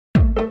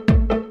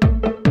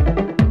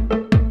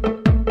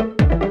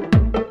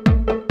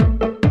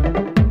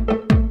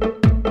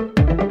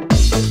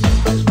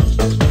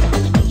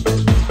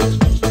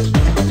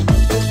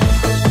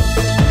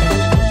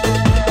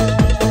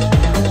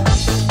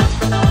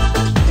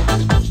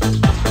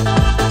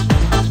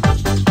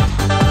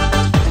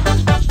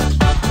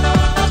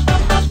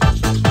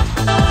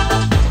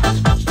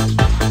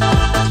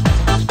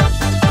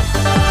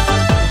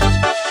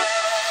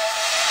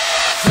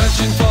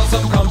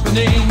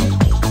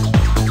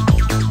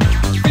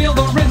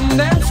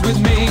dance with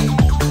me.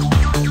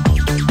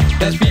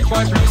 That beat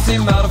boy blues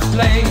seem out of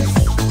place.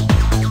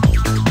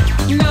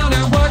 Now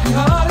they're working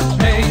hard at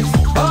pace,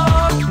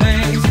 hard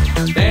place.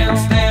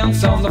 Dance,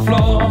 dance on the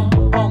floor,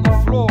 on the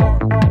floor.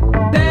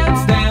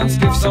 Dance, dance,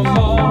 give some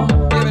more,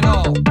 give it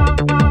all.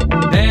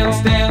 Dance,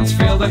 dance,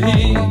 feel the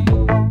heat.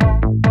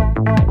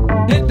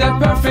 Hit that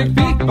perfect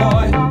beat,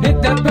 boy. Hit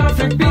that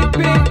perfect beat,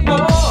 beat,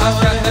 boy. I've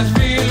got that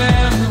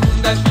feeling,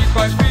 that beat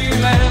boy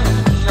feeling.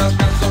 I've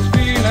got some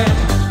feeling,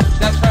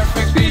 that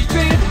perfect beat,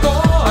 beat,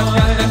 boy. I've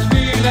got that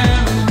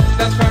feeling,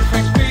 that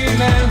perfect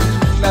feeling,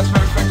 that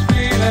perfect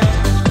feeling.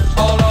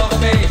 All over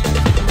me.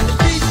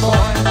 Beat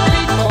boy,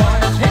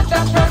 hit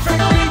that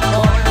perfect beat,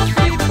 boy.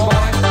 Beat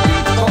boy,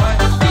 beat boy,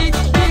 beat,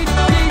 beat,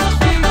 beat,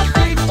 beat,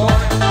 beat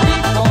boy,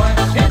 beat boy.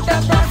 Hit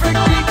that perfect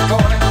beat,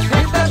 boy.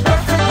 Hit that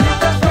perfect, hit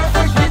that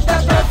perfect, hit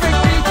that perfect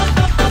beat.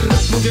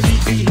 Move your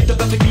feet, hit the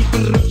perfect beat.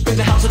 In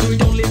the house I do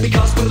it only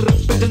because.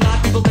 In the night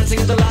people dancing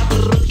in the light.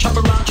 Jump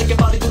around, shake your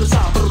body to the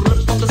sound.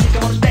 On the sea,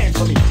 come on, dance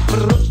for me.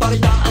 Body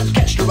down and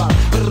catch the rhyme.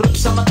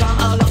 Summertime,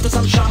 I love the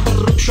sunshine.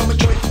 Show me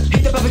joy,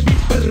 hit the perfect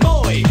beat,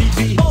 boy.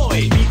 Beat,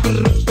 boy, beat.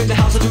 In the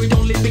house I do it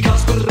only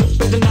because.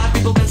 In the night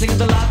people dancing in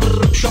the light.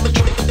 Show me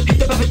joy, hit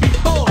the perfect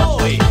beat, boy.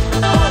 Boy,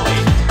 boy,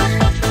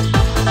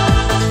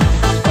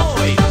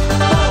 boy, boy,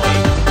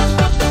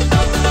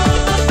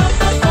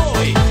 boy,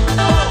 boy.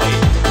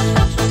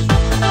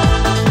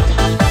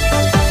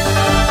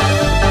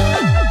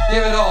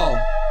 Give it all.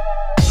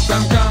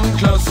 Come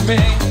close to me.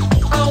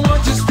 I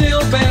want you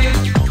still, babe.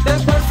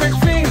 That perfect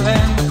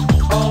feeling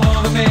all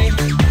over me.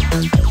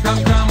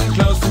 Come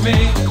close to me.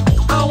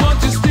 I want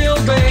you still,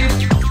 babe.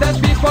 That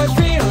beat boy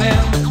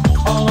feeling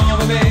all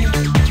over me.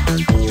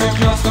 Too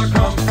close for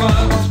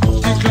comfort,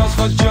 too close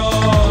for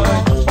joy.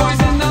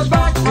 Boys in the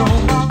back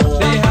room,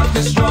 they have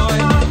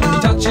destroyed.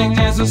 Touching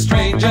as a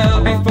stranger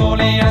before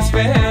the ice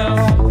fell.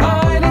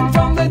 Hiding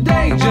from the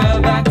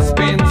danger that's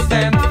been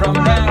sent from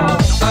hell.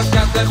 I've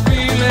got that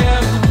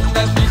feeling,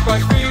 that beat boy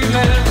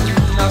feeling.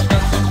 I've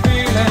got some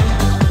feeling,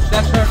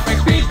 that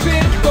perfect beat,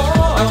 beat boy.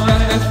 I've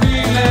got that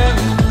feeling,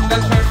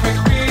 that perfect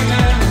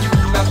feeling,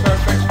 that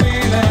perfect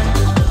feeling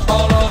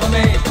all over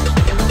me.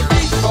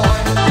 Beat boy,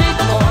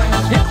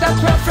 hit that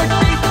perfect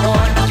beat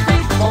boy.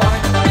 Beat boy,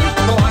 beat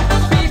boy,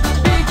 beat,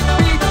 beat,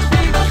 beat,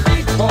 beat,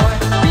 beat boy,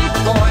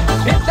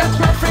 hit that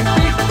perfect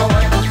beat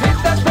boy. Hit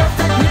that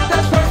perfect, hit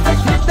that perfect.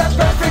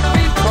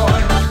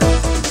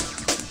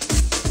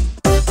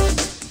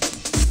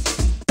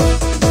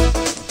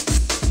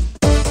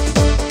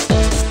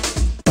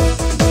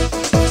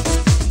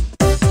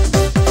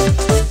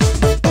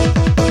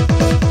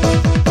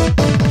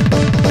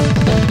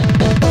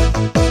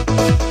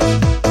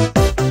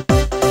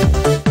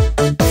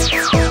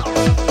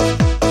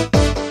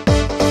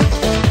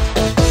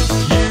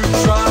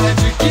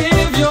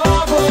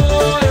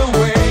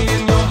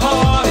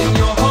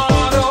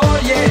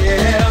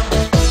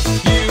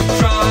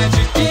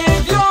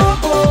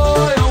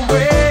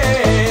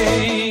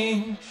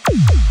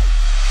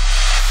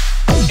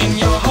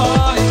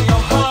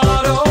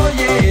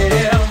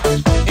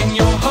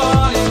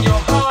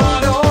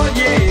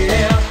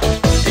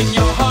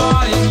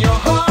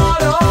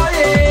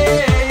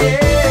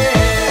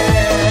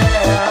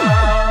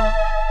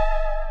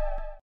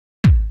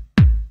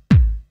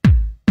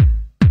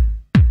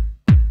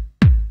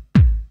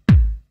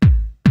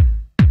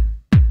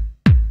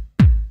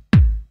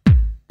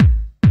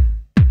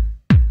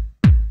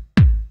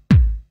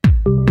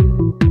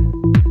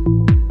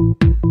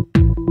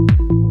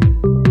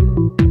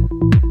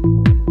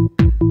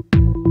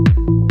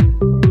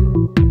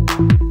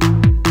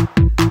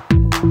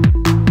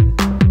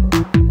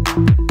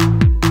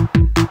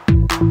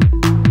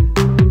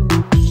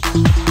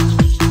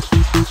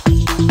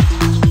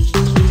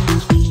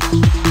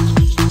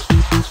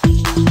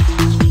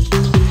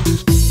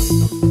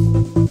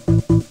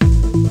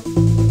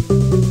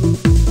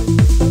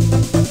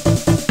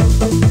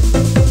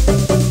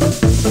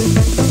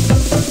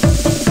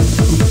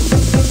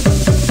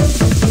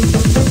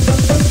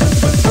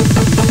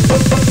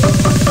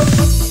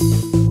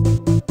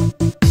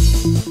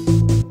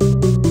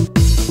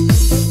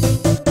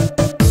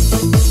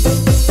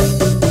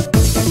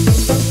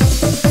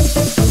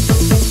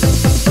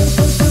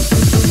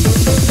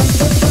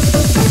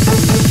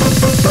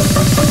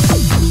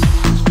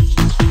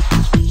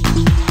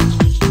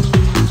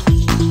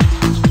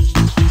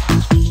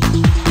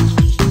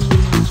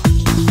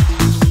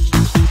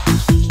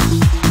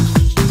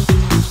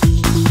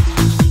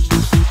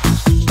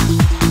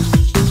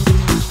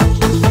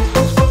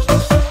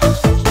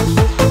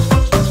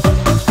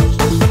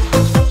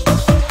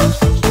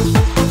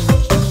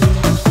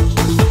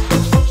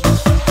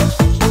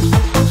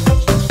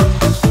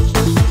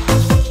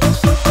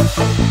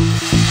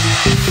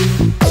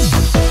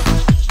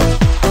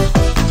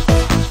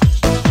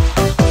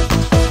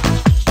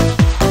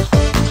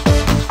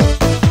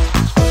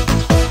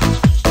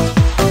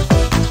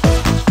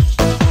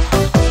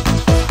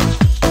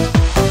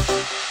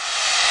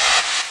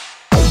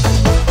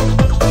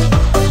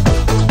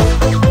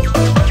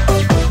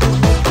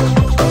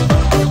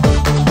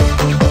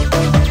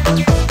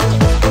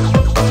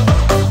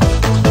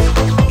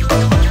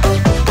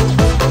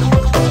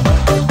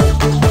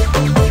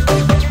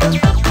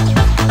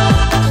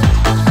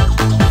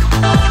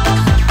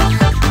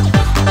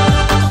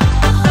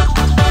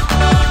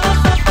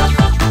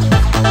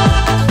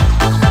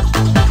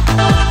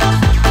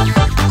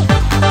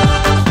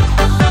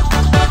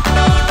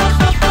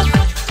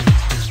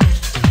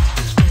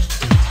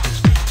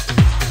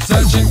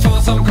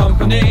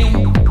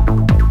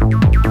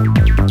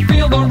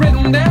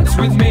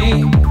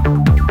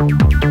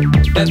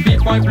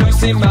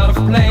 seem out of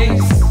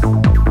place.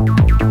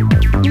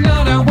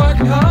 Now they're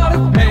working hard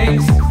at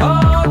pace,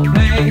 hard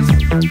pace.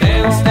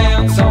 Dance,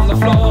 dance on the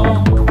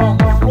floor.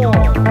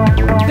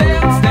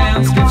 Dance,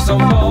 dance, give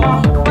some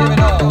more. Give it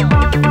up.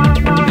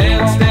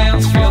 Dance,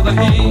 dance, feel the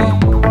heat.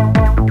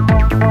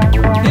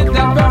 Hit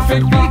that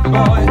perfect beat,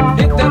 boy.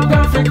 Hit that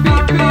perfect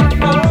beat, beat,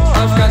 boy.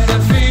 I've got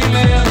that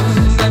feeling,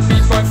 that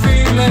beat boy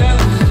feeling.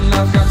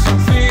 I've got some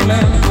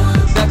feeling,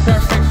 that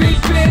perfect beat,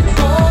 beat,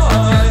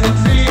 boy. The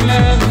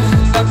feeling,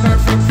 that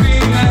perfect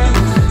feeling,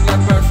 that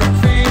perfect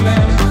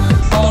feeling.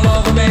 All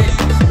over me.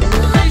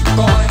 Beat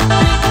boy,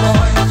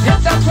 hit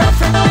that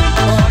perfect beat,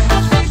 boy.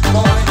 Beat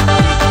boy,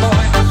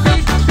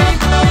 beat, beat,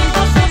 beat,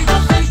 beat,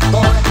 beat,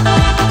 boy,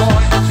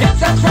 hit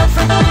that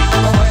perfect beat,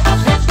 boy.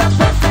 Hit that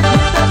perfect,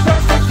 hit that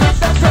perfect, hit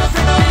that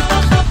perfect beat.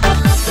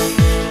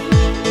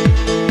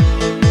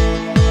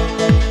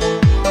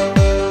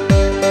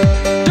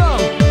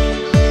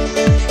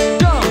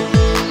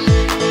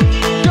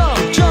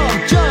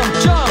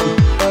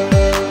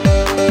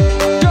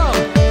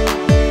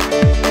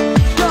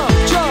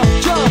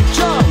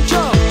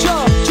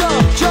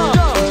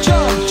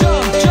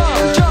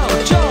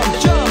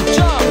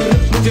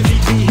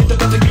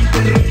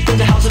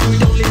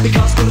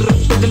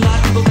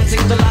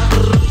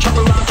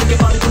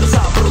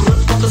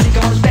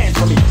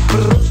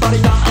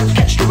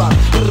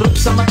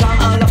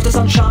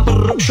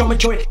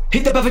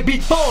 Hit the perfect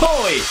beat,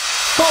 boy.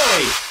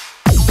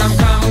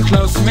 Come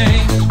close to me.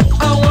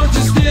 I want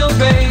to still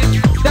be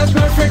that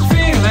perfect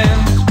feeling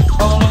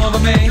all over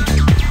me.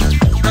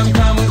 Come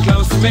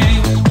close to me.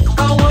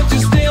 I want to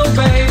still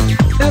be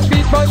that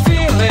beat boy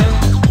feeling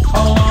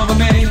all over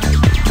me.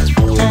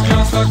 Too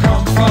close for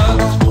comfort,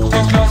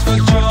 too close for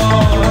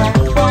joy.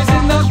 Boys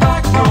in the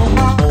back room,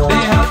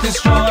 they have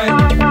destroyed.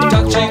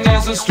 Touching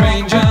as a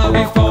stranger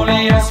before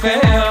the ice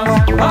fails.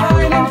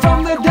 Hiding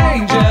from the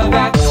danger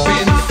that's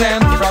been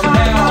sent from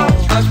hell.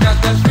 I've got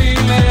that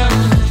feeling,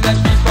 that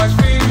beat boy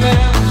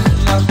feeling.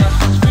 I've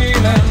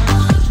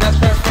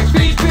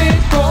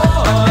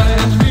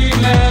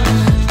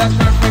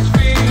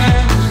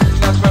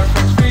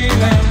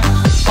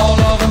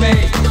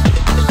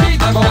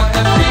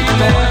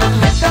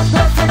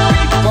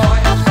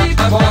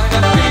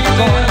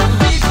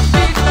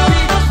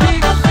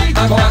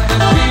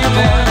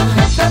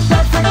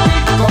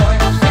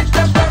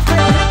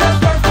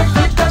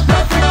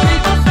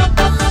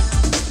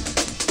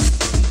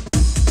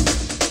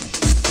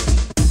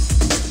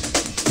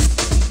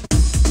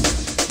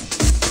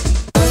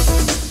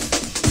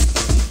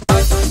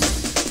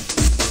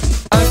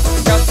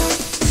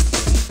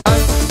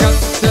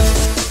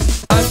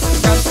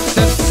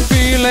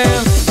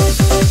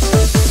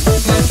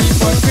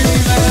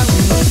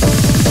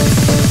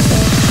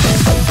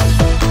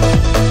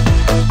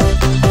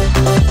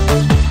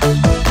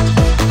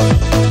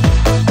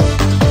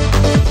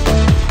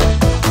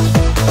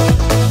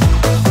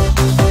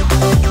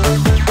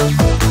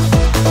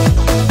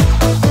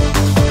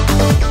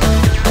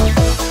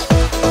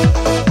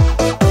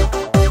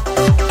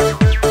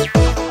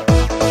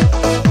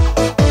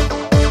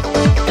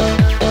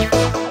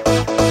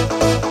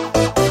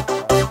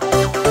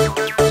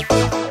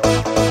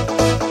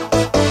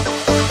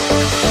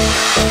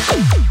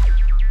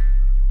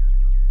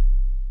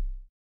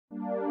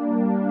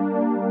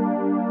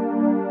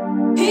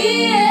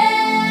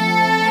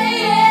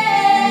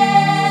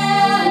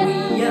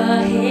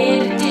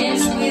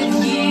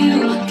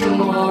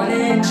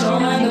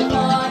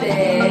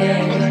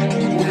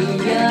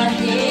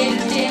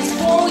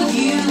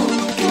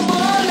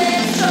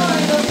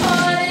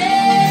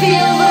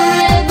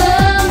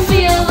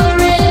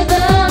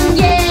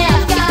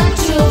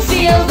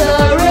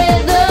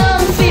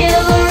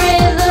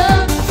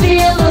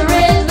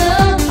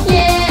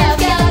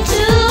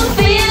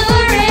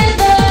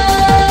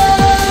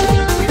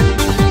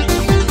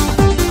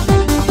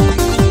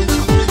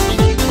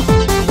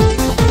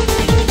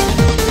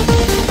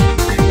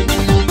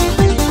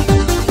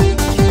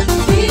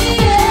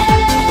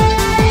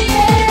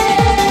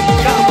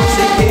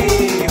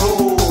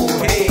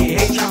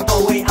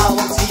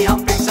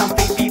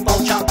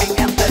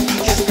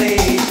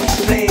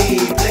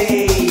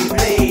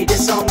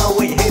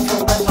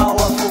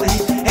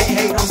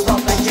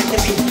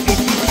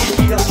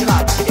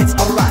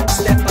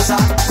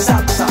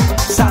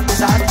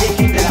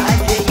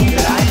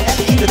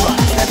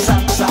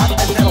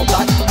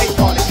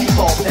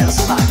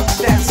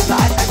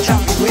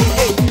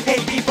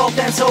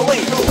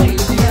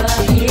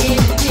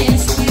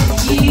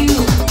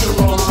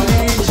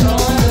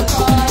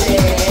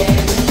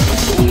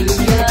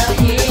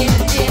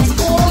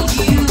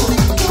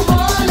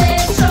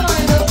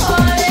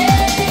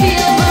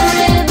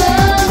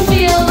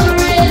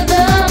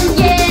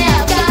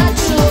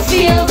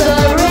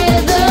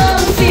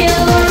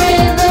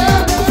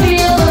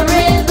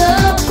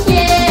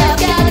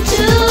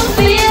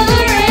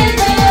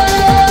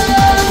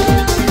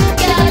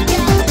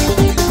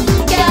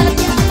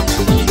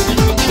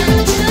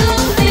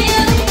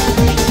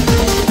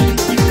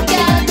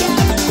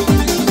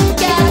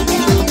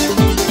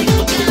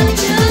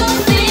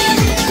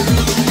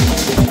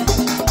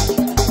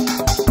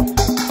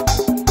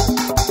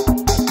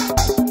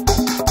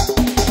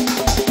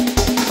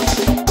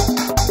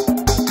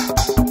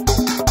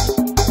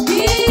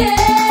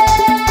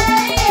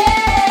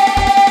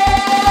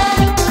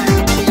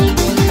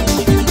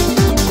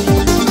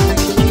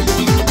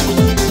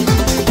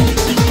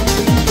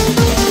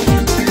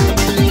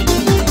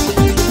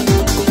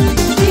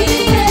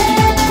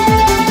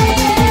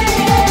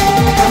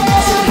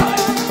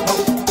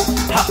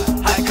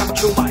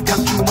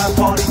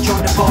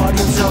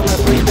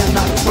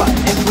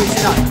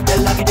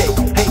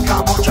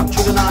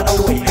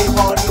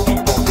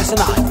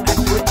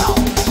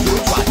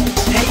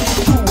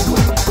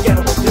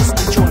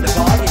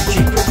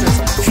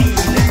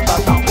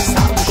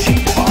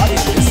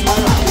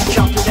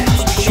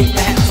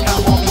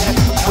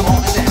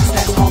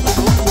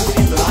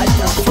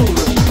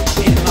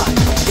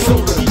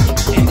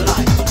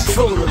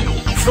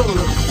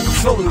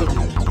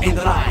groove in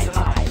the night.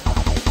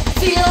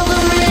 Feel the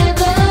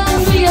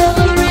rhythm, feel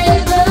the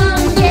rhythm,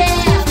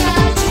 yeah,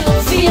 got to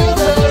feel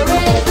the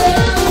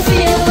rhythm,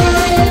 feel the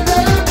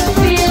rhythm,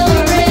 feel the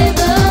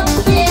rhythm,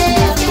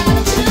 yeah, got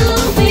to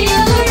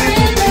feel the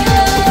rhythm,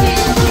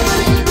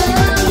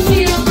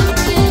 feel the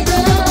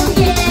rhythm,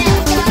 yeah,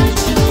 got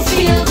to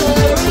feel the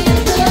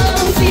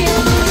rhythm, feel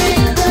the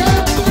rhythm,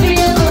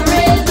 feel the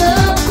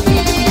rhythm,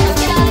 yeah,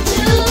 got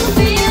to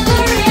feel the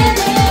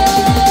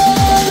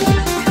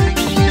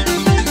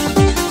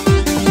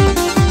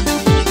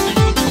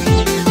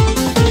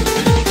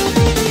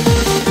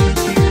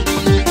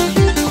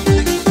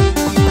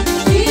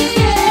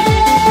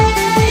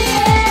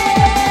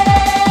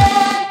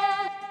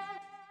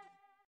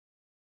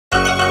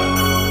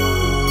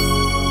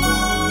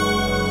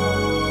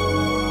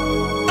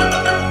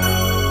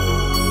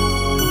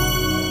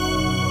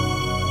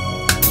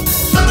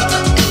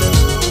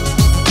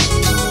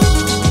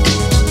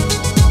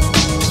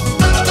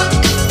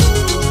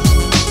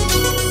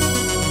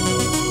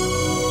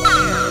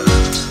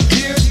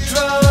You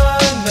try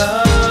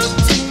not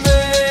to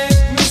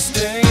make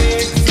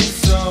mistakes, and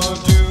so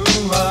do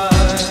I.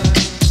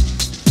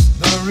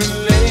 The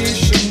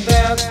relation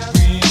that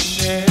we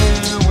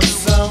share was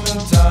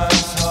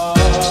sometimes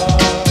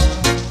hard.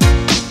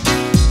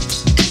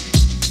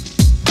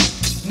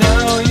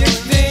 Now you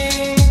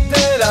think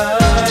that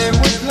I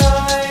would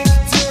like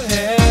to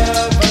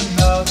have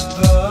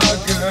another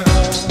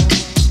girl.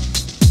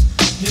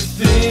 You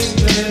think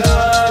that I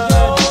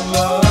don't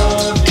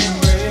love you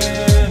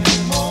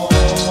anymore.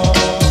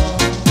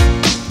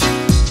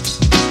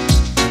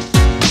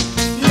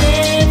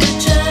 Never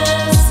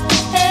just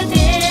had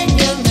in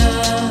your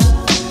love,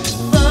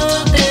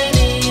 thought that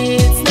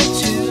it's not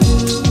true.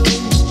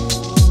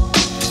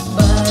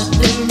 But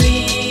the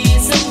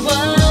reason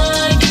why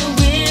you're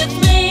with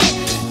me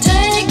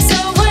takes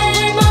away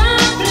my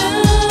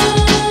blue.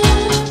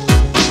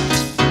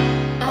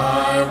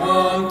 I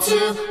want to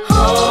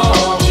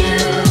hold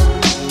you,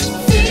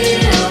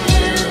 feel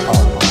you,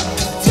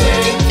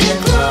 take you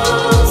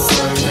close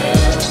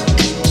again.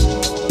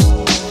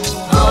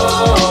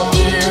 Hold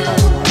you,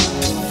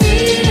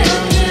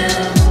 feel you,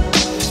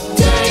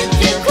 take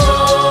you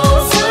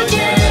close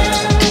again.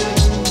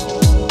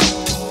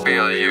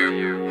 Feel you,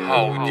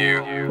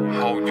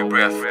 hold your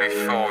breath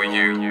before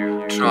you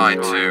try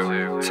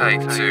to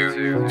take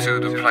to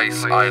the place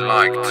I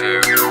like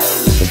to.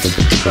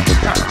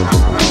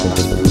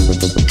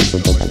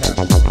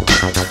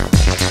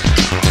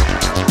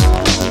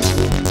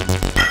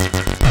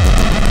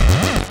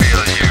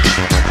 Feel you,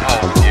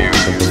 hold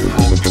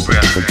your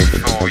breath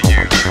before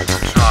you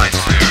try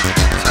to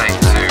take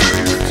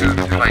to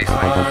the place I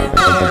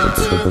like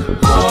to.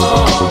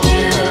 Hold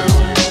you,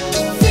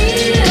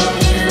 feel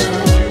you,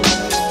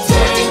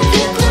 take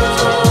you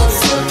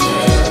close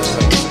again.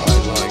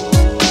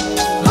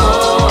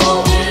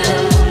 Hold you,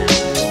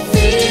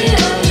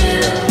 feel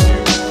you,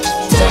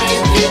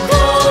 take you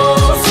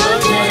close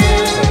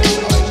again.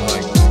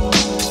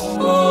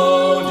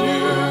 Hold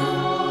you,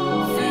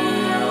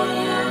 feel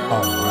you,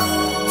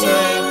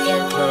 take you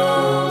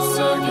close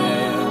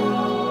again.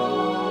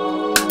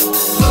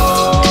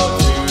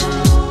 Hold you,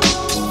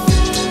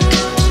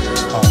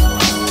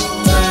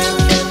 take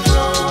you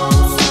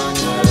close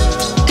again.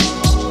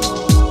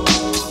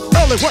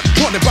 Early one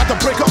morning, about to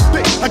break up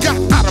big. I got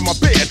out of my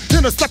bed,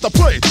 then I start to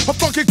play a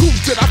funky groove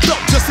that I felt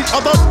just the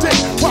other day.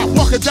 While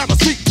walking down the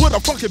street with a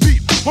funky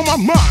beat on my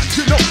mind,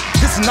 you know,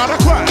 it's not a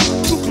crime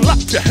to clap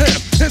your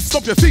hands and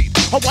stomp your feet.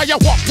 Or while you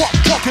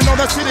walking on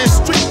the city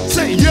street,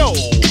 say yo,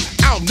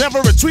 I'll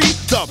never retreat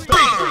the beat.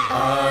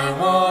 I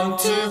want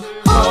to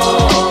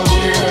hold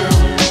you,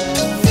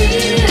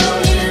 feel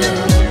you,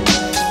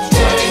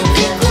 take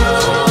you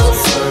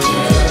close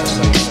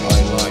again.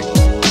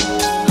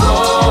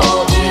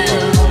 Hold you,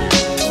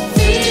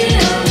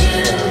 feel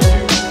you,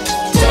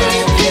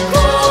 take you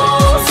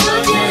close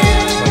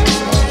again.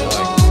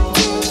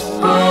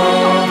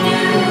 Hold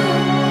you,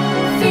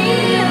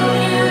 feel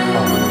you,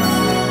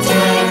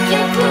 take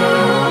you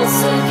close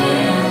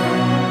again.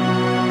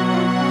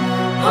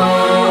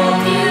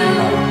 Hold you,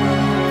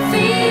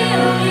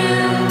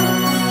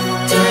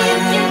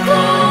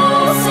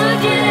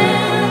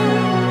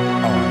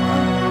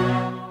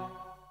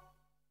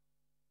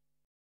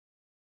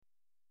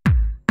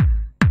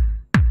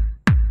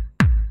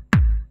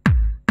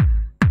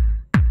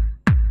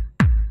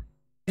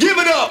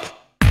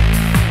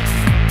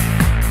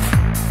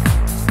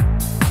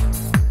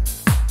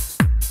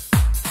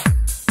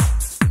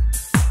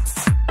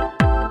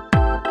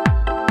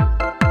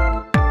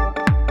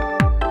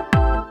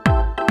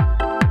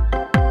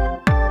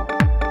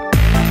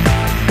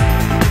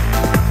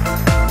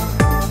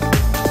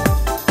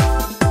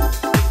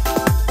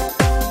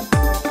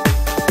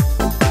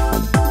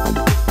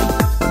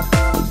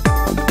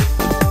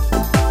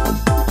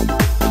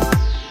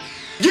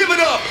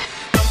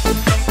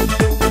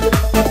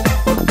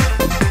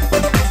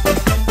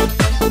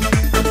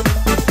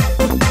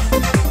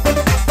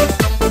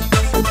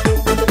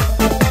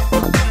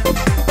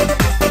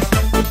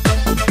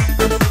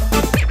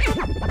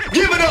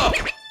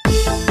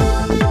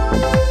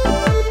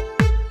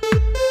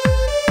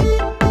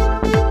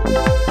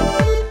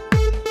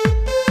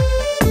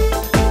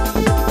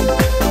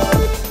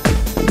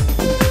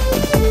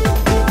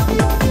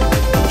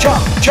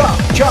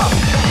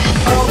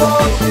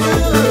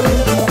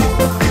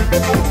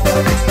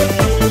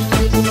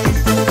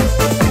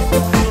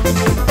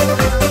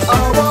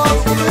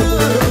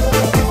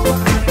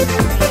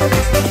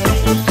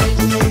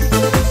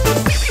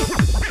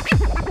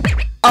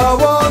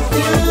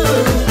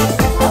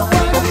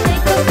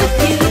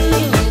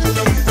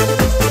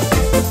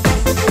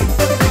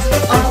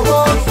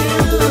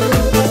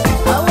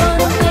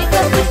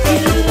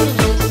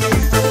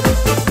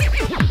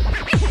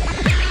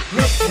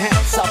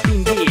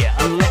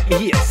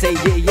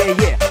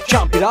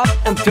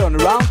 Turn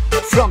around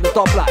from the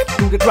top like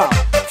to the ground.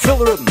 Feel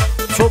the rhythm,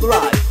 feel the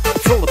ride,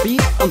 feel the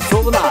beat and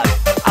feel the night.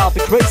 I'll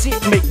be crazy,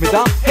 make me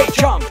down. Hey,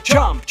 jump,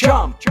 jump,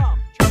 jump, jump.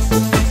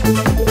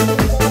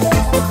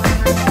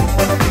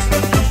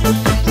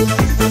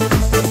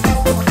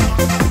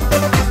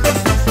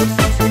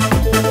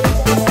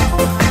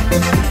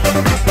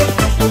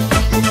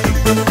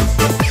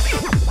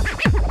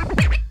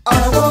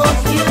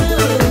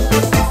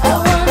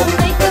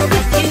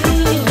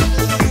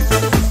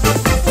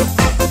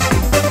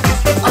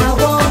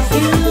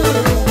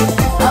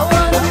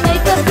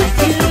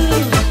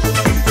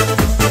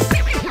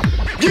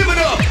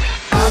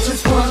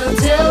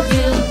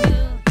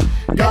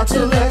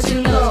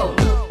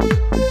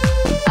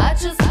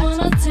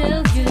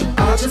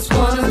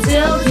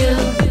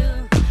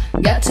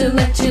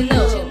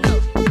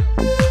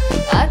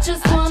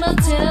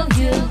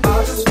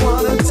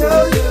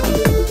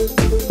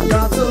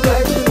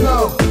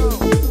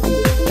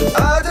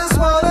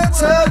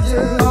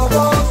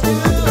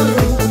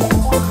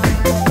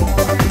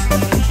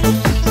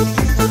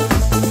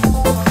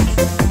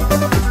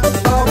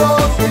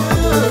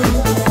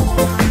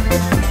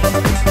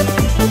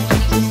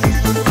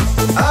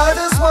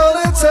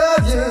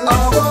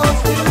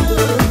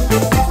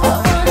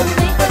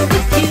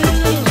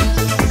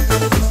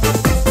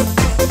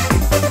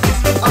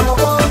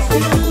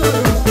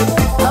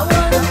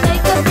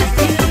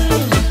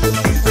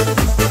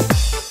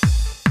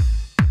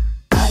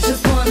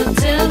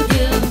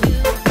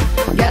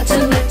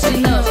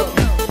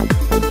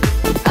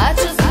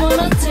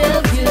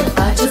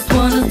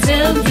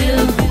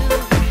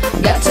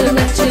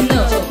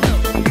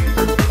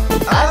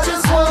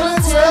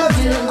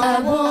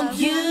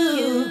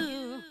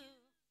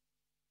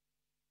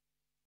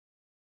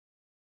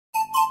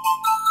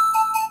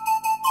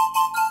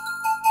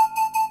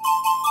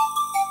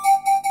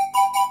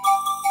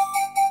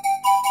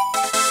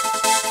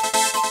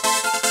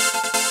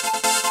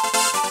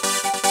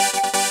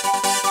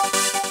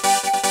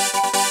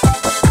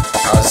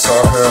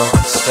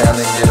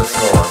 Standing near the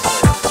floor,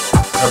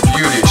 her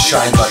beauty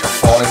shined like a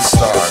falling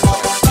star.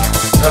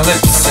 Her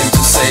lips seemed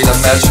to say the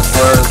magic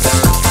words,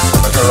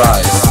 but her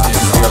eyes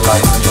didn't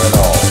realize me at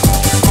all.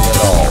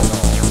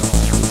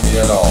 Me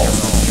at all.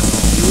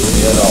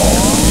 Me at all.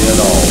 Me at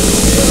all.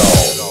 Me at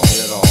all. Me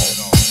at all.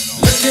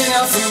 Looking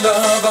out for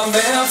love, I'm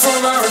there for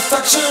my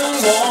reflection.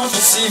 Won't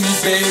you see me,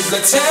 babe?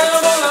 Let's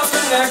have a love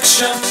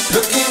connection.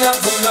 Looking out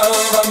for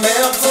love, I'm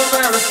there for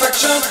my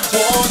reflection.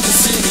 Won't you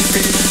see me,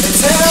 babe?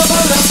 Let's have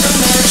a love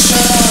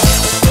connection.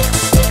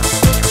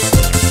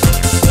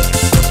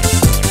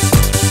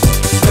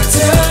 Let's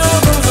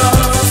have a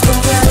love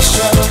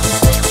connection.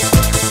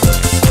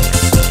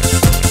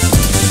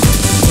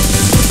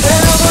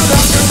 Have a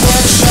love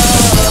connection.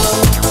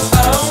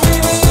 Oh, we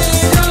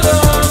need your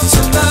love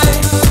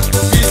tonight.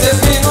 Please let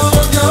me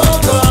hold your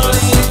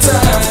body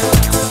tight.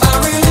 I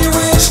really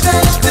wish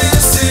that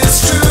this is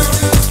true,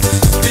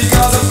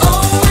 because I'm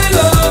only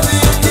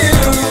loving you.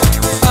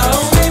 I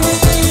only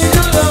need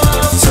your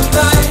love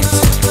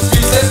tonight.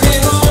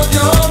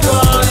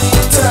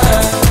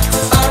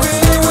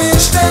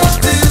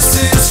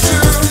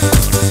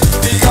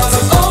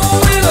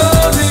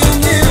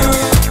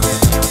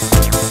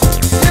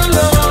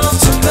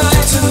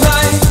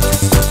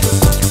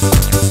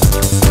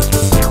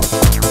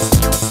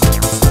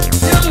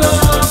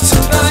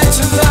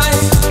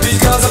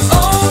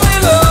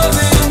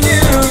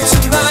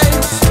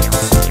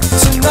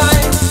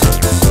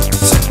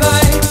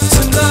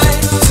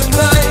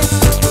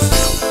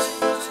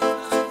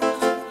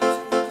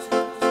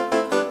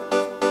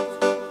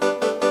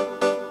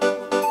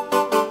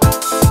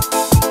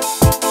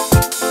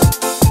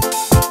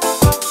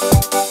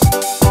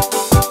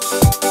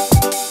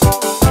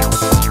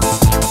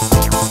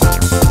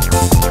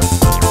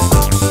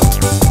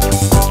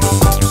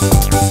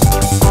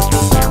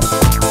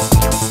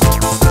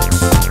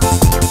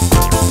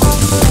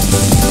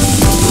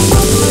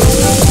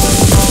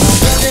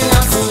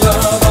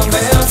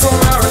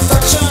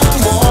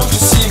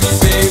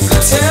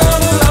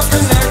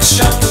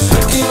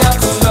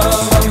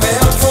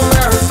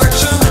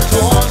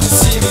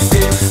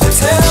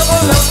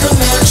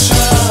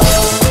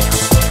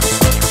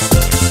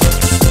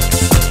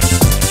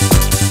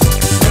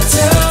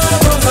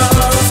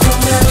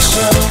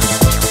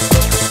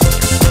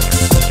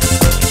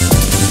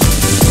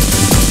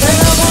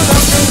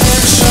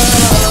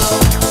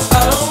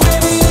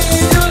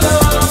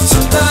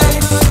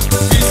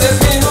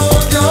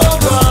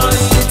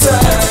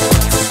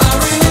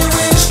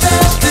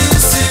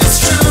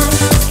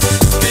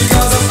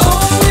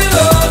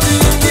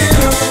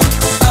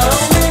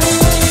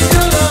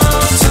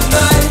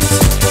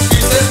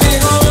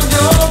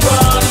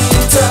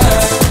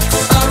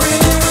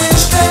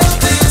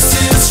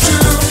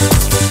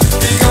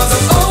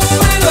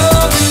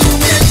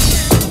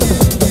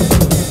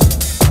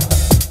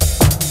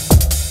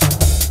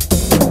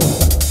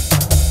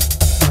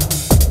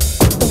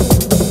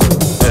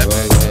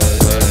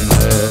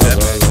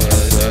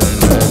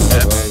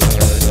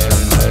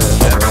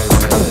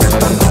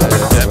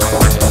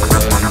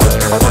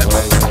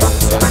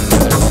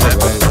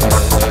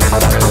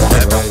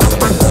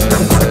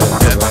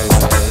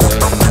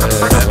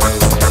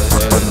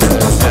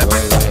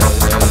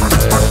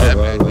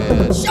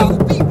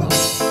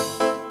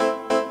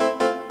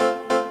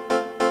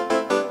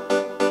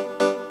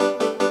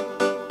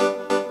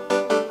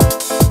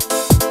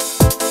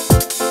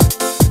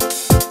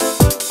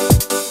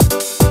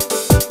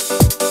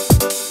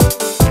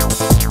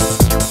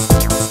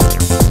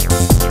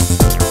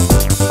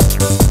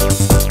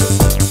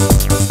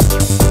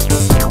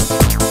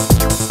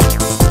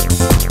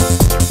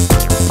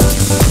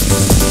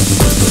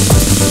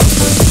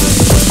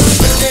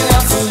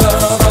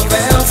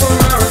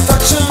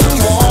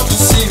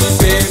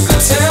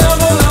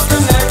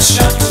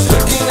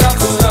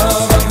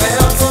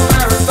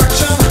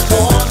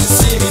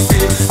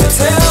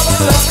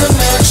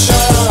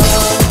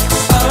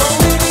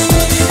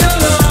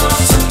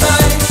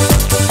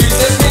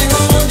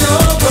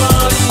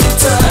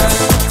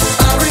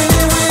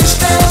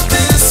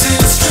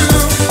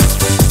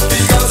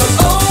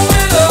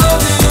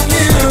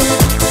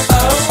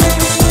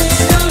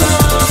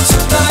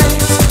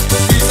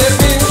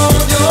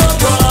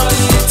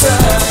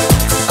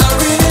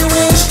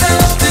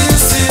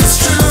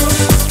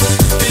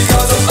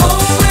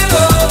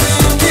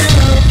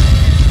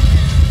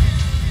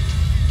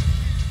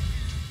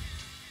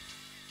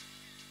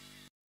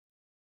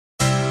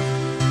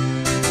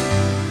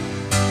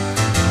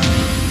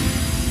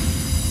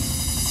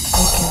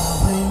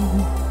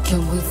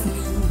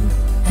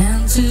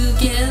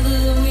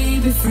 together we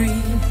be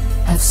free.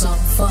 Have some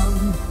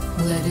fun,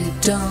 let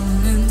it down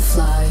and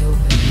fly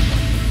away.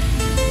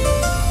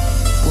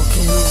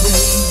 Walking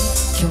away,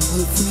 come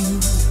with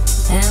me,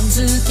 and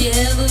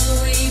together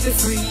we be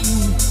free.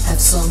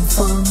 Have some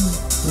fun,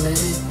 let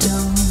it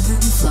down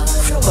and fly away.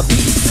 Feel the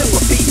beat, feel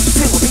the beat,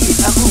 feel the beat,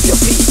 and move your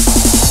feet.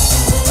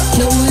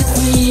 Come with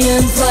me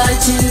and fly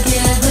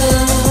together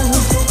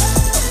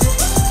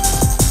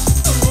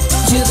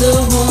to the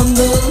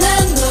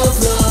wonderland of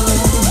love.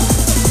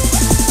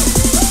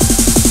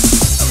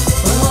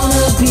 I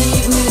wanna be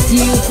with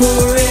you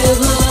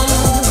forever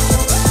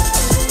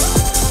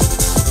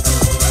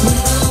in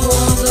the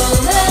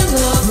wonderland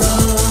of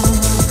love.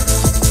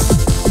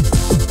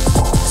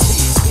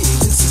 Speed, speed,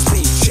 this is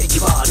speed. Shake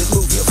your body,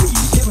 move your feet.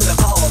 Give me the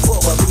power for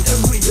a beat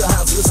and read your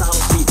hands with sound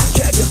speed.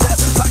 Check your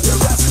best, find your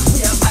rest.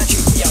 We are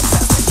magic, we are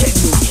fast. Can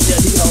you hear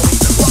the D.O.E.?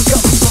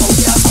 Welcome to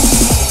we are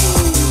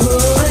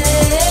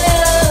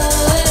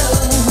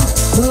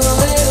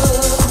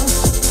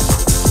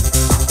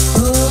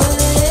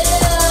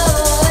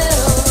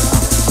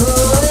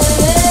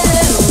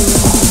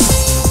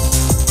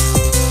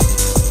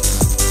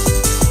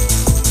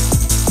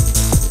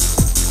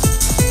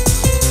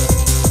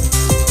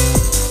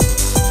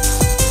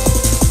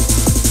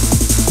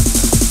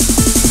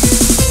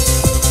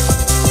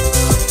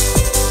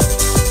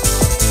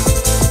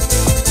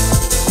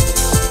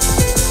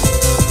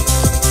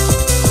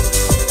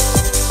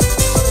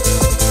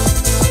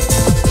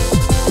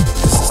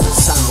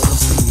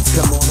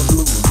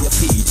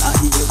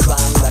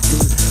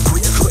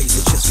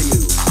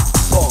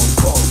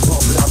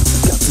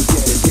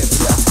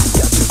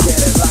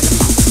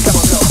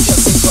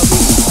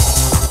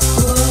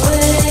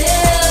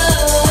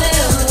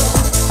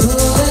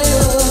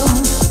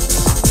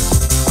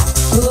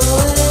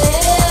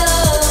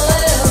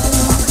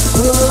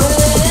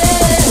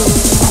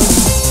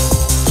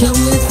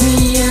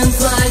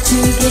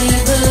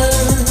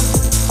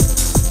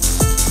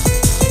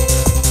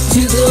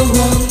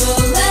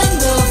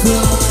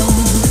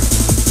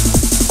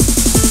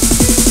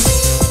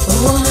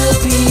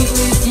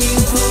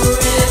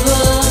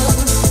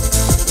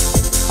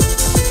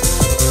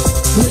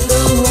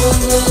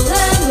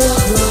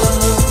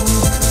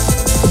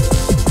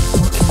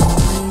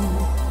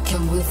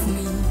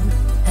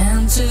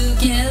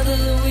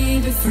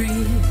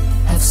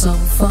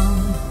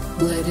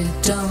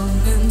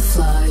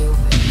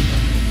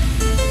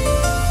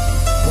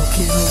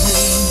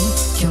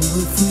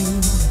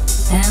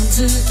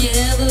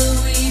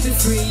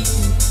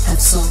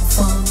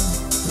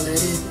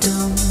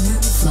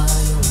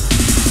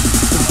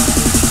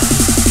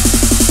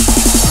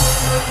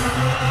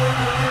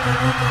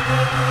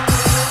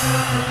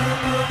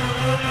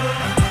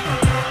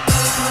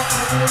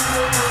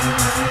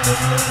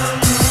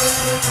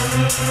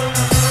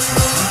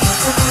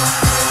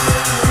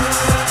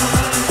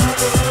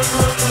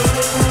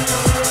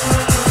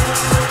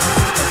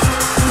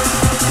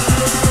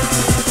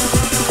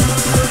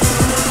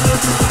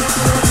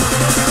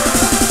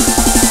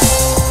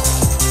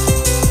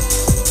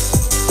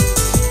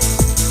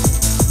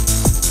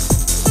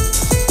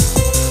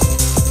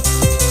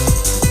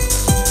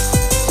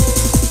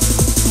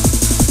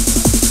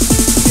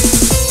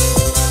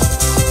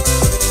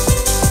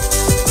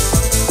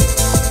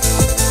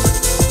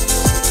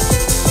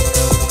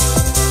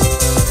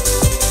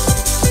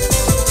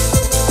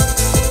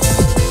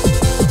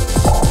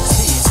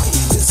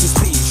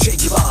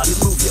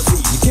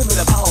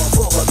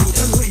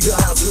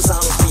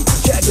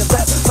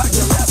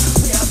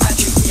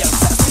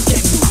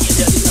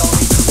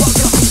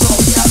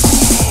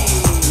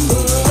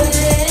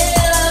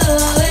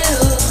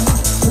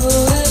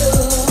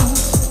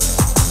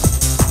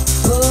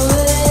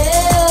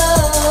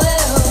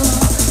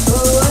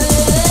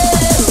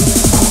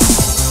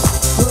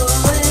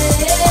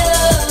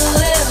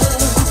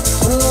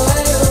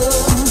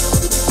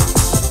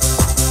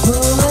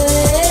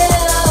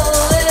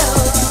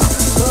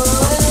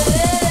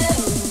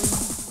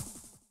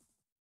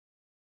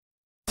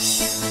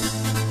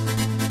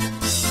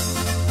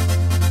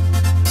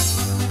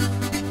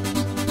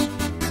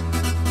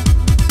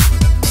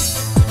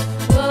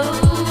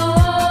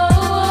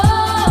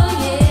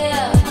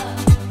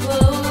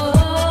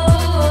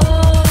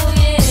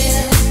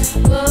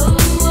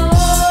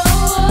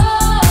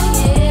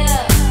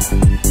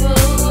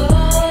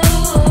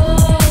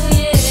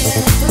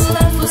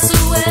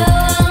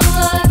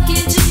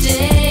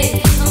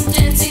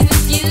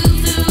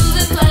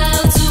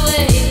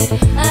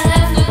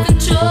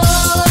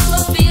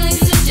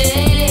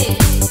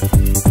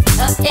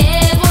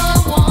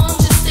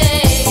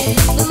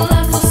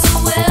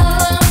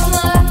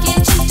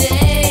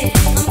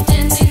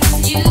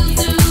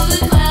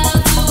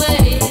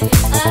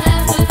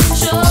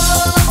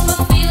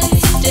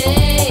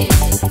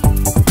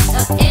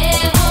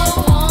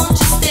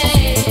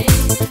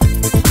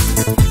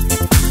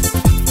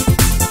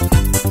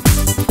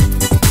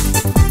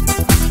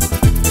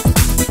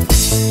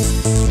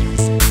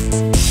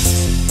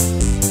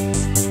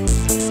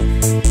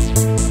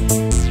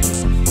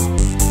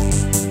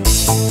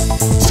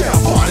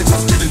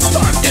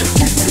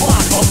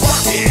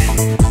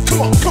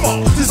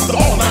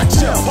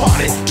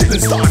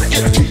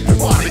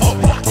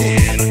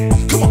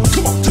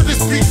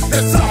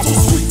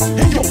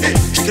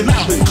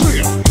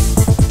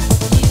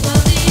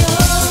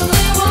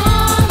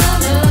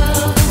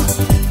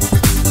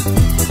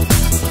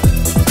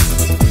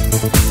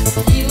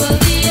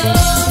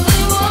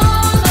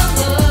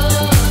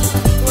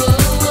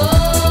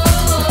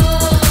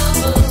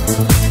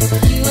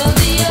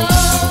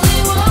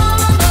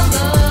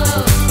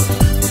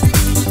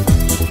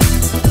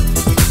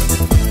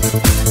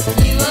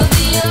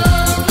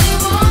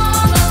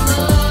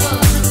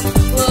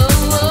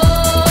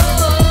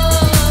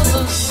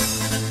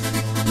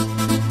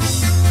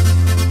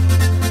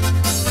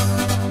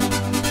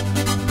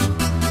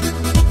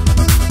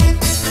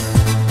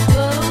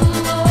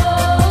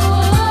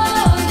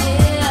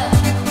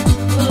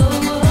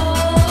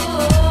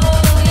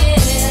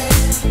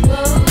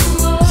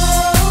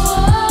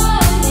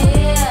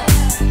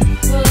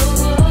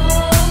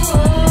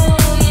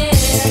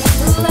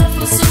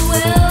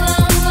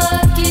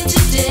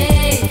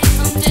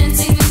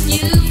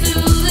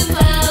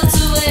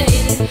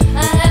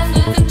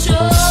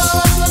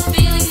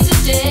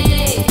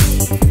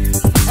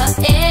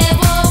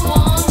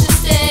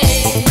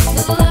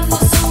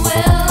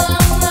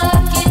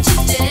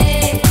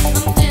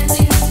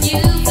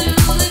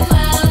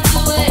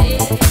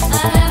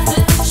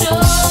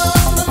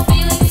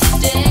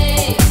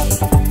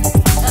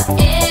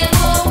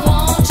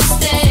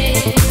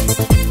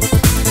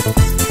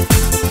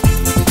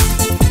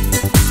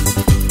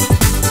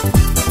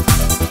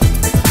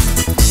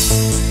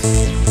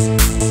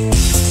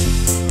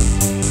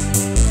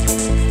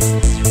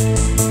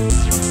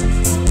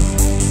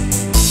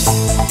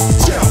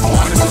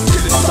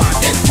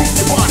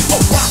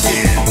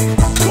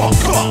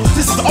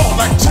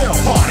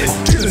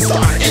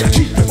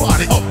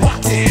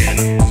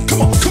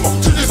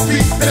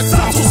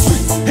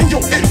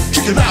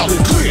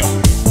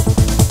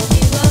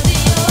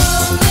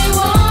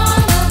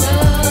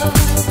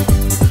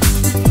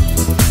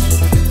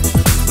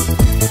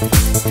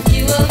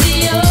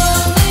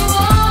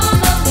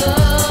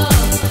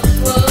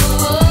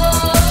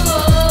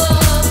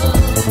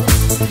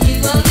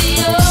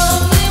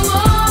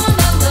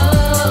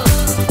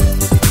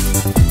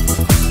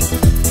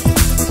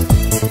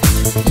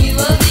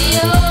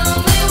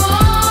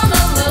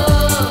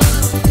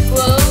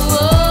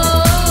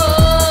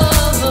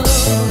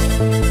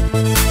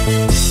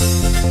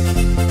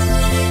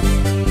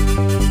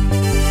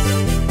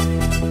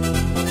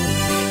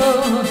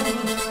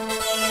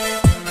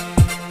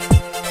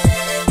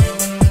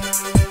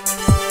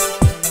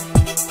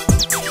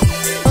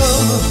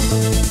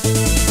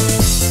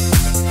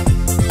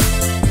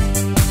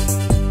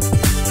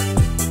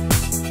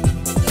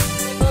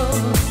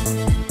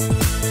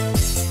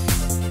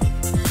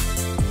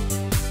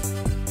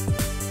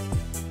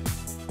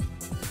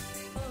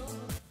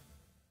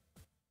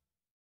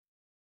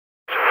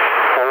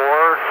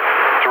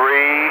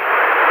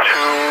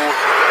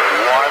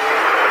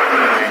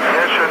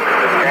Ignition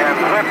and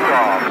liftoff.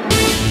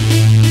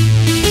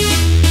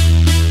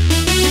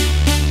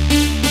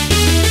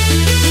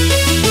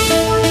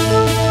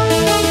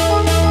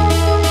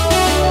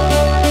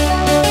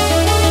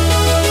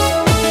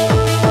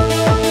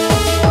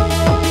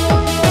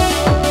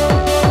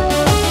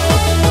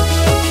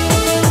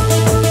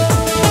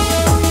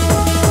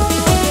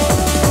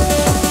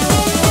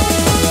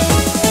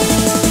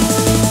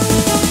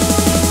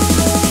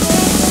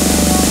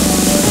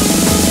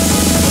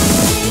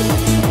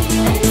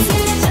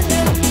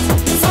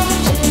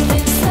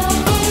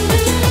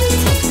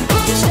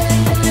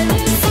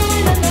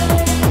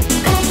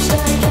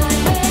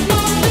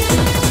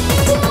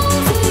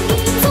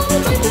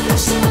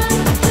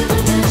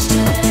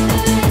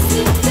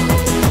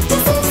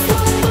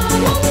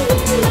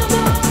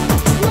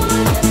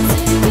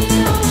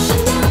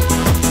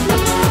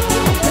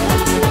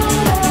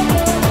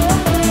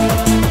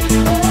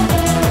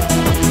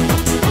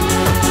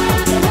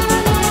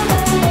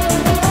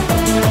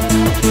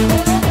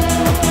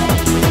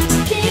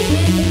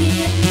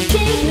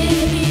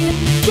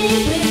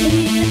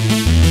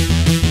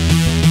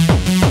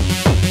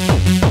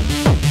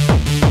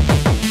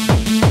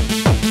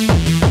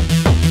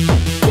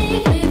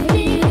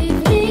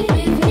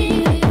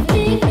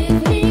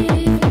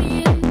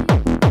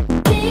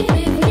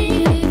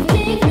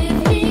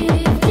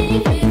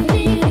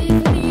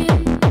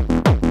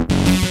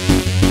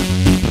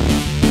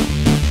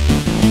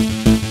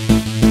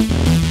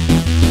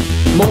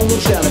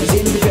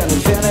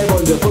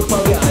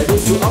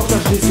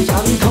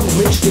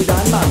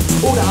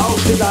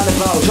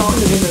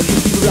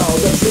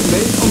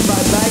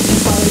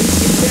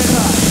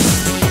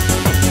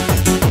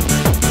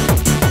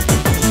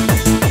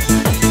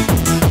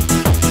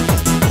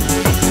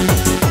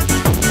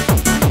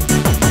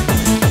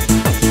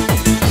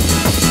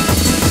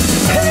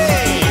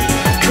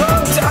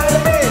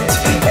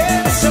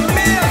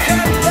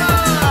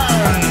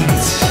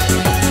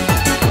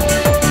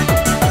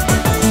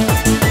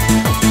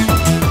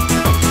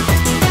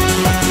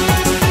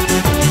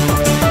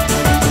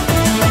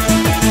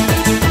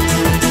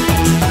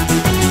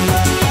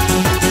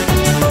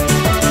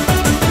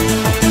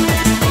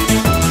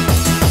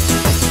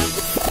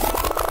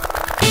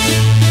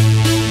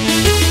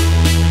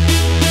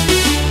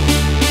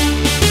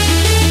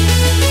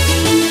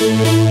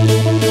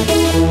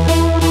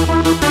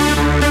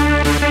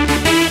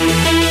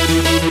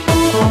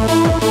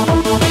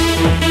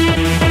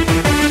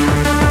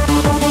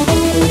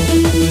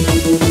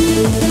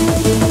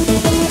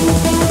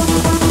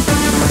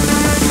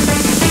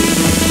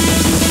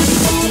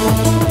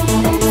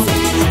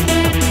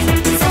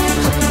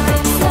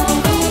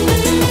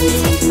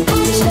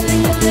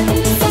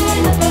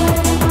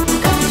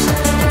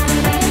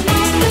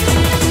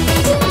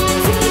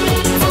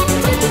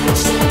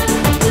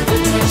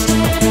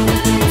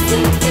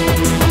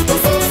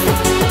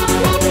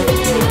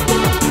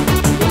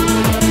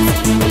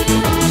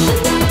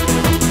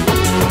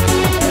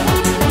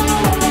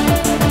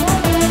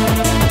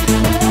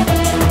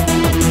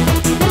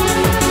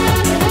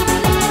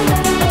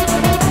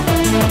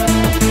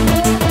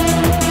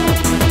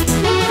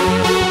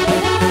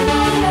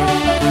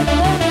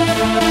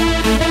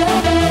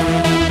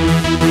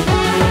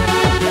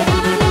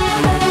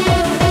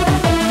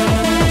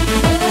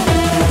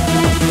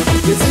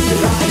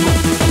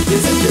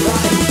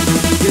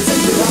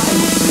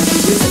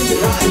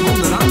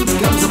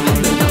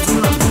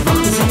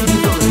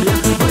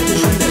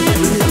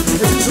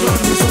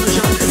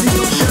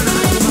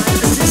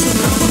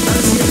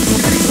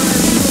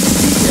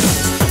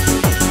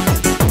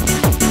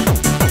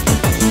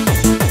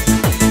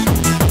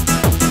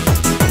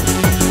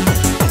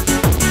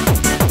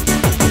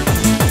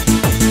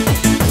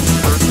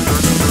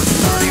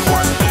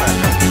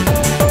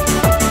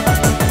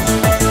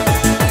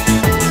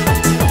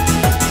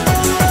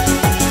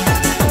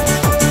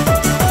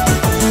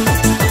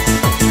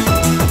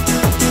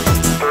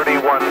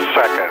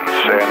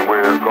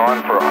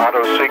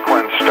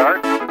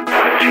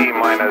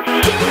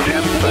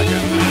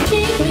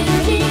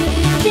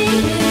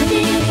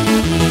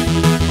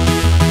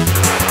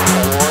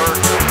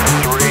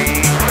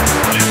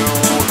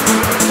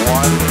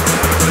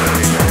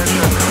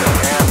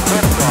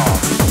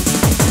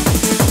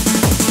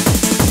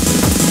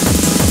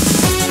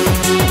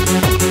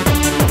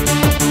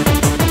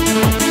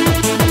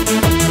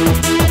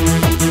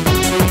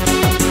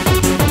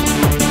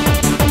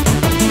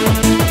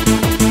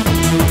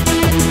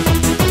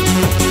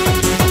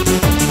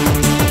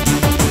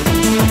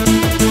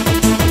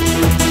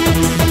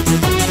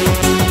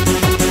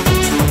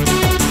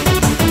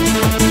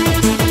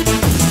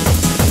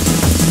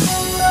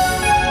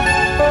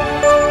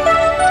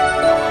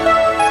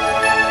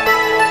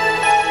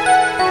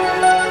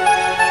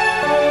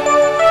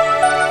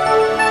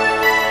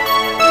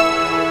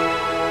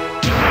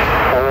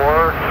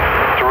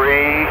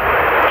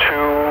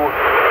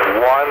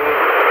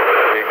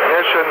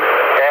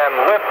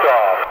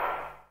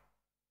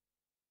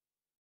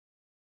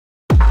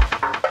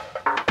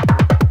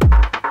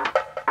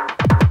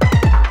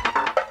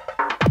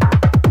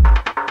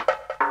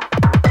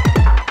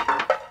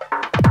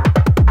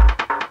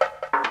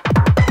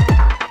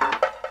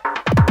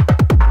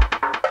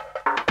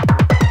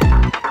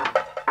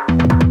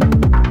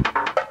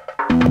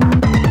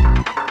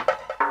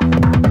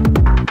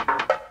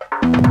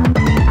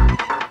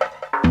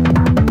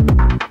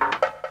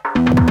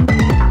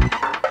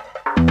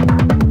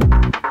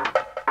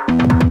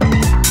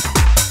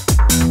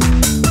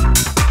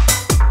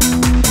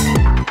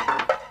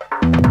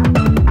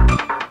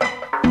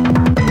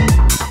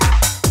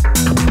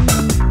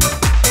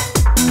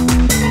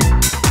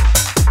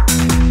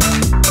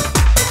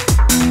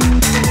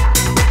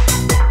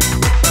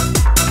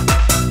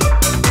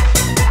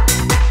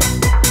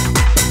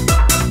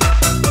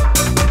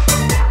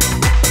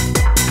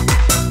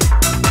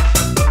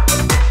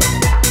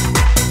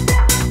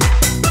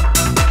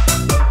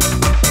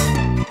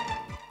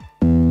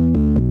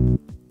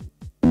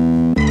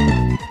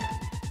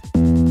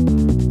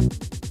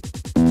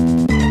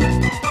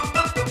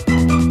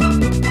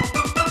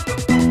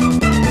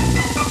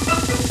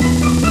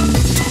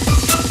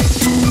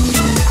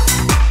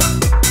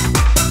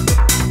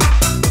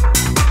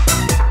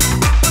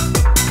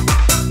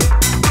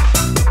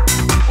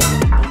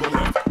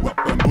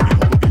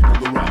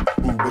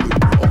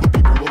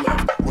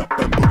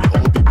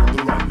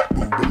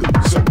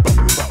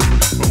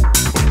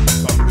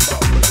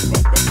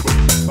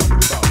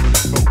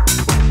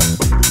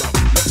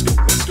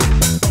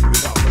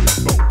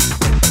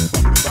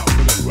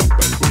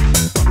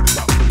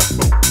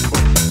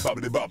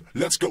 bop.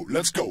 Let's go,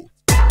 let's go.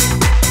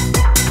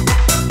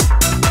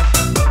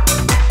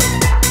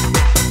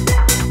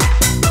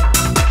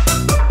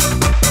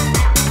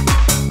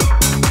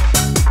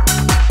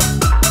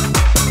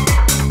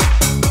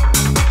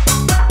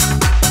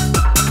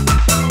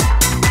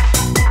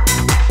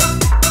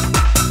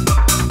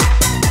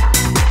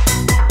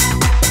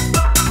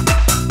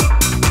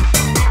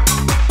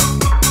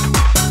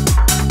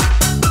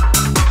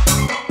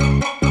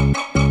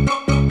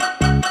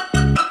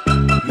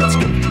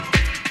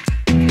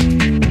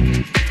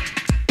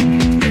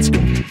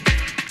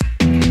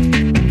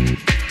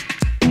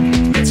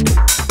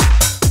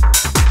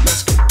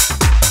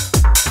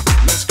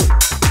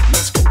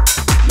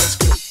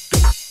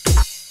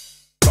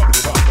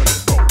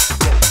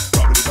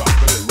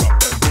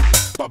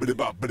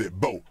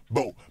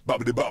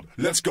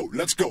 Let's go,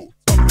 let's go.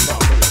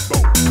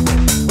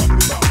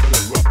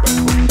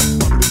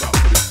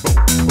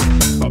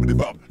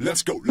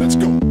 Let's go, let's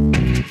go.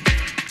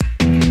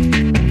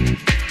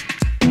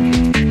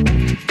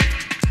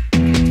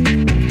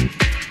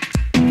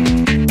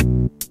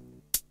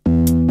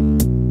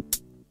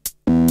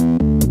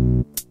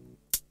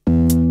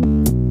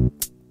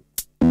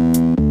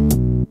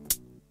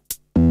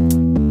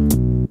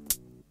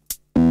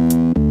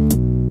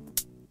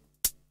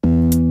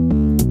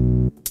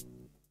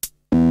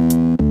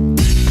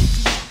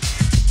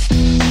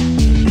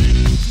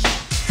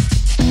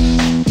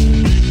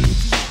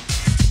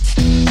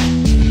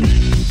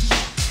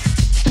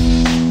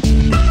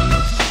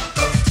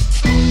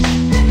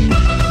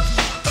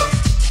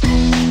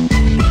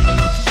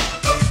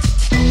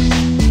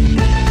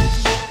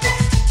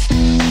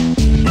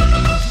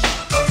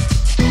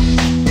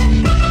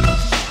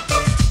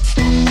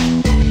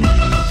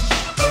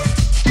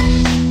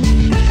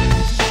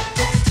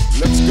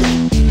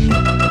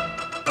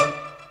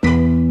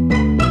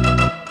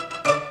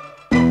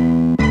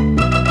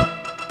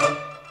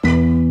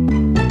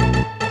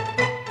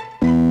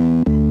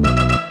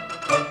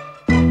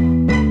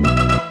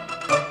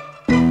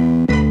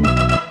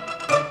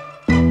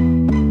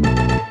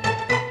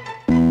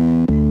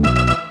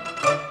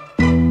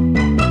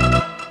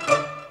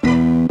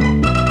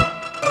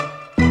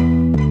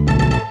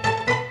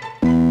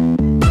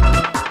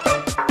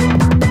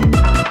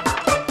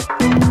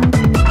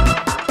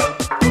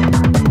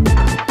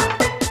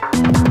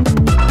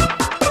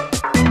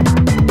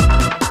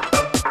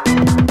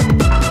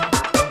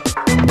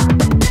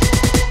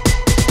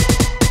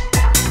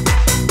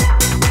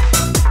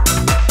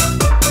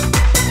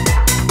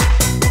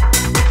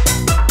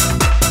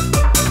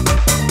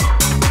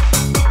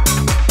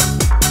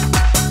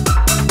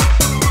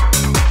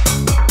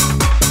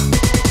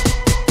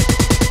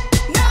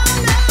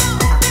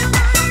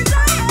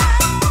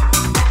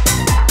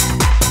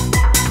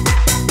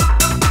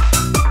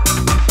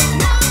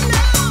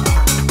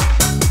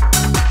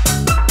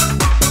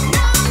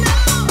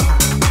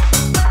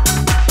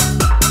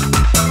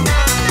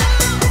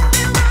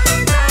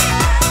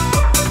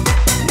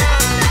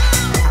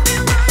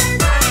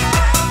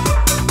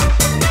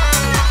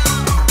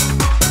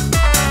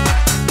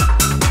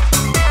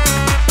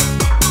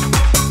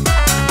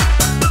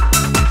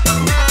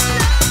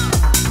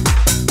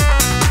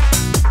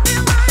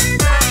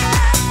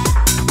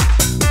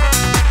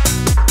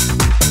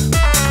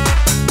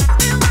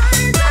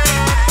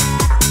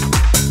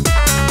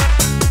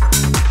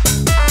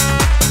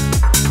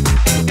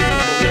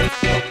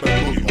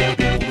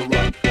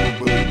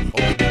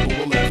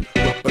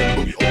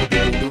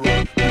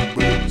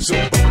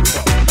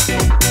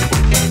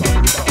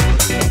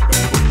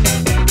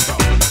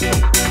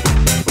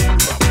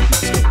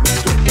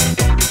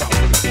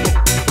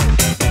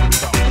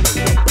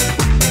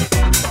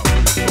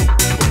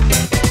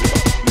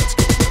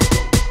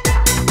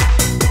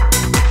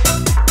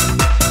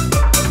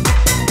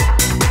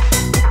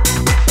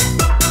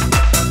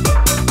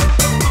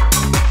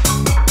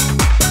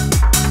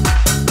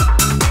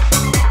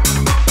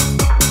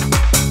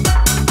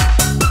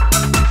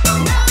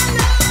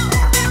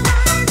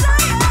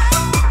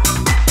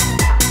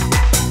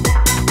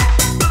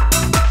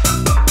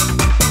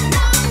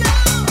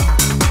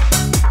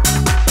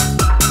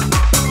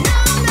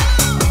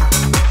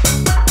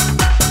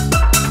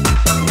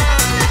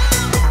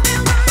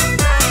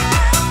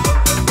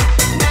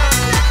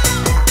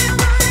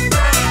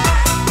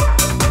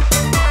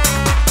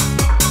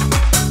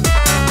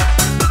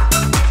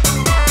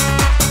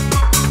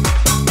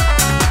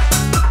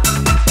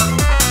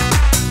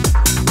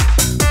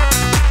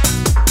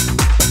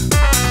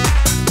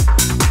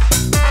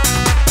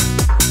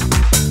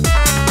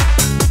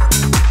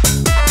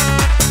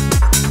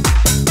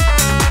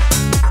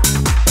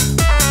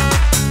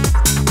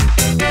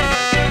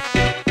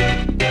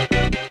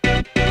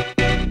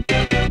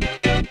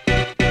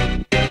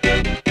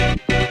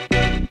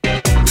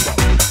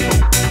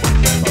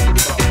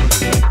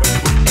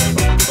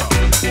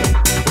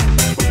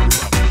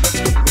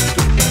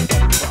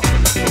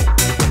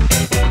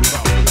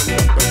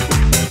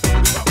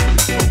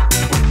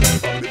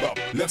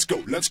 Let's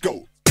go, let's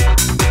go.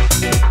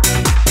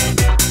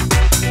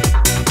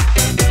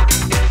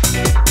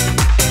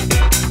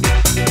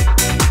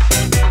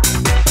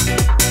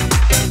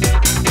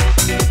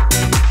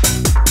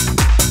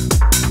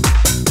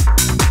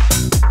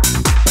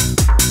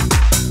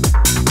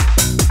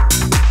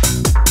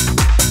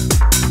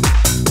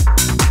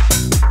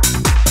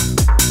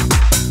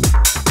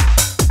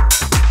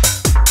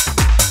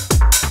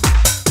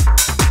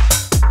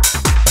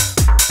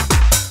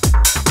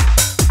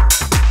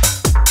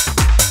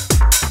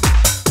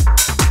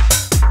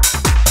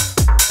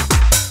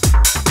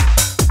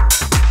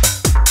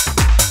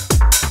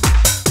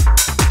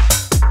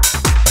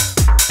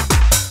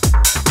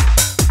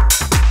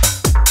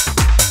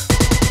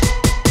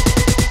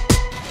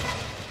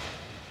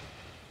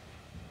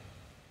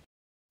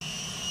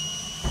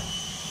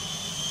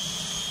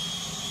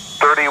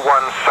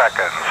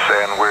 seconds,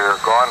 and we're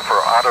going for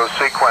auto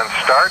sequence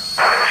start.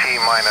 T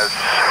minus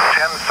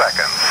 10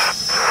 seconds.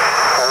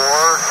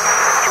 4,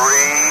 3,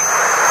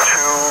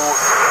 2,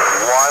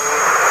 1.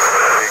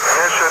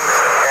 Ignition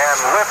and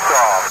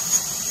liftoff.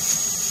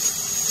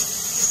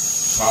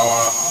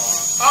 Power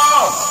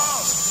off.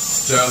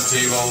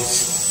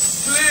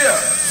 Turntables clear.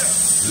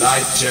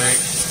 Light check.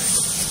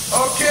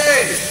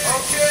 Okay.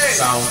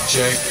 Sound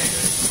check.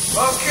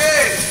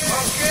 Okay.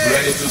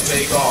 Ready to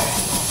take off.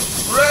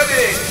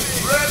 Ready.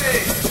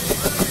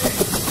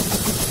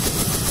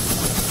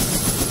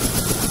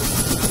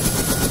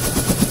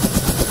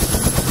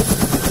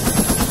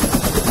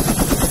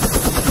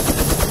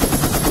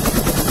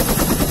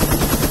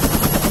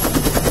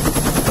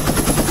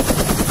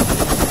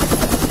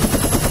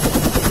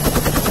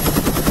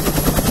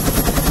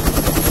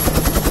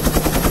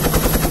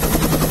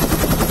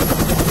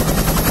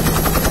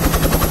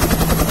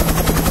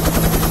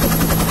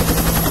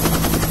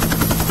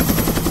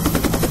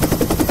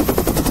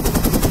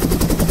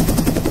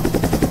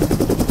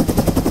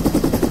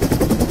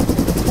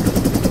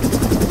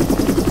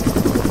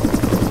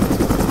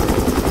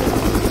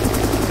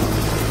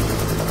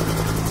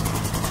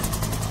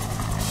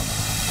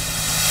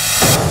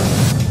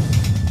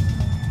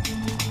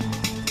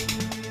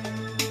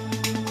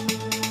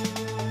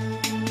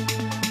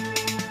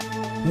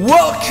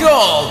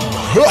 Welcome,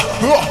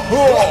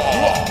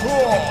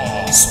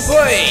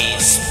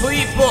 space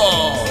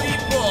people.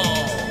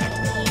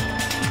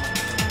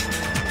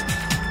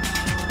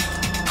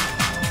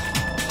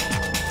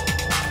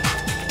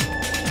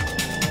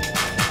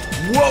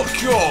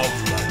 Welcome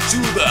to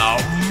the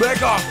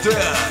Mega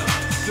Dance.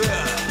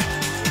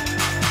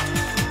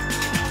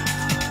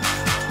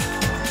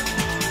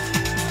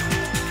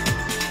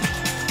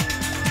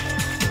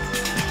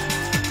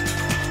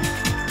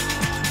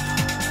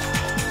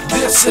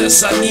 This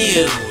is a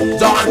new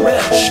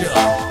dimension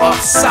of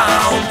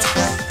sound,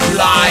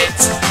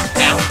 light,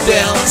 and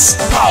dance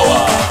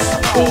power.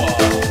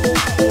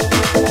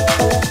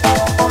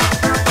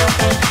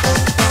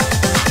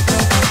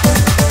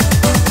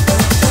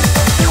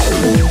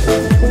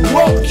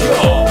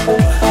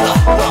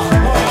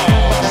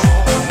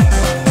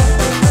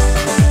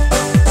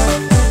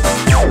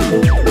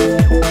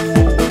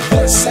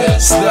 This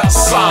is the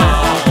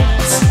sound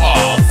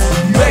of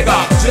Mega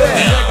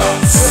Dance.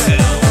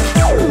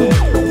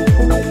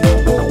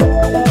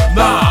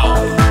 Now,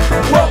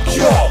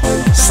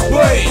 welcome,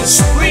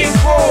 space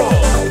people.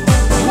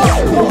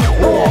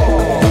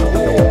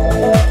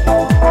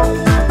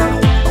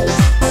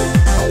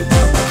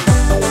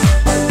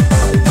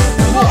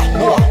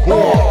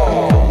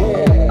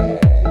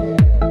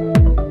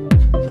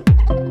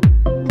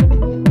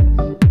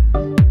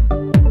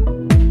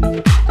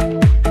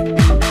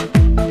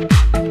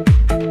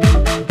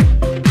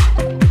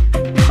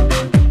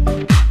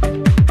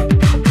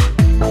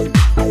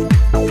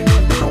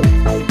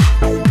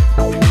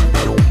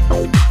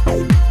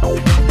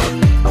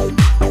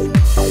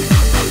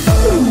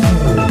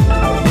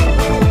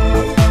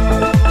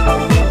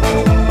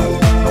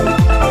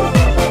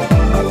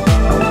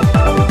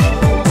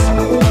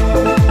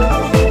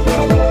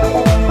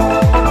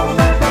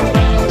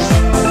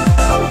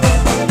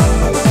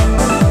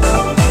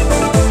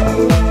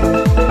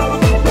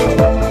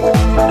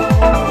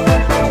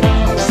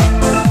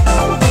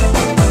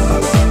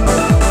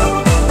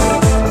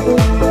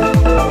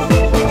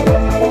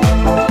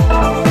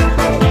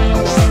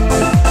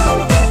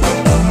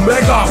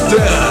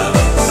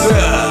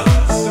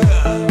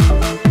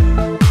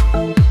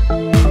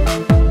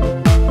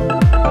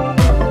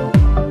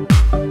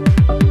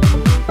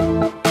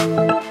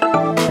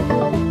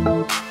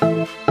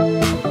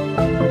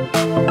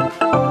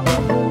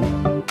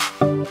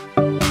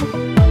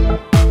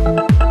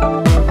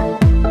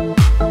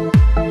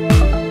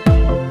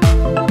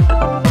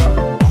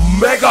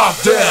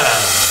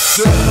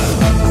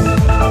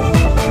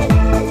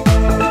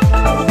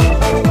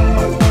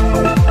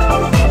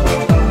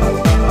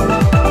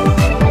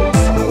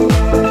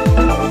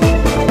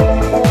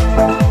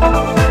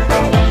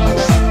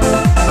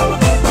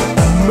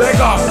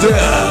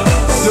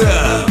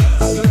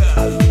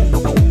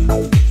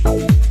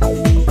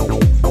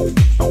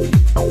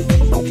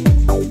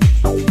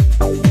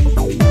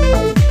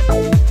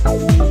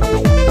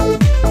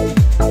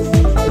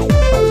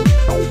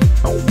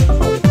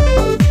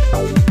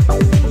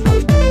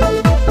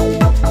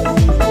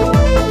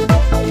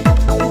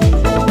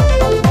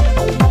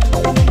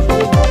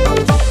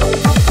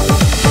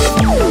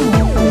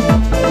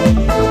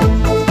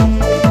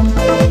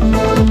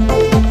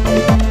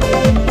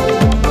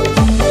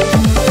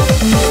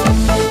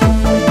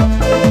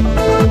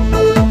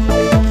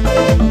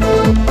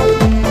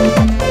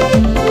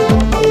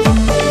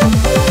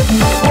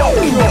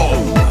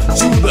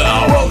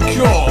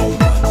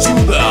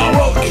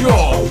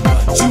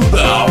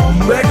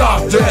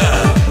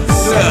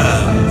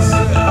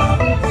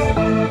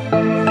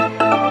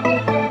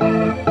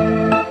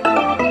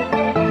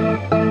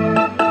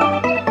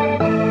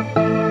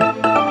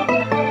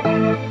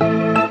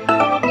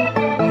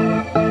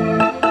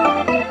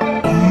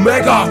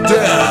 Mega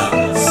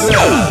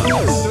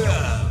Dance.